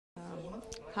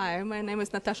Hi, my name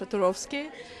is Natasha Turovsky,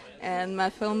 and my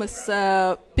film is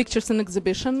Pictures in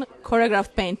Exhibition,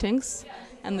 Choreographed Paintings,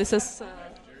 and this is...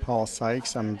 Paul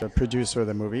Sykes. I'm the producer of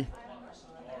the movie,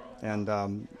 and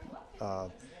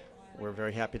we're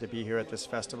very happy to be here at this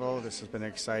festival. This has been an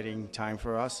exciting time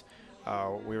for us.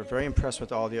 We were very impressed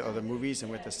with all the other movies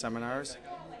and with the seminars,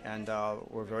 and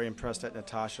we're very impressed that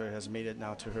Natasha has made it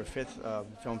now to her 5th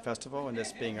film festival, and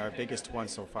this being our biggest one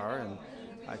so far. And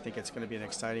I think it's going to be an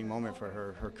exciting moment for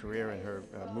her career and her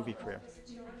movie career.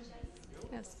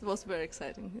 Yes, it was very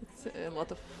exciting. It's a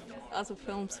lot of other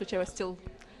films which I still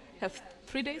have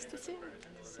 3 days to see,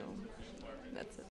 so that's it.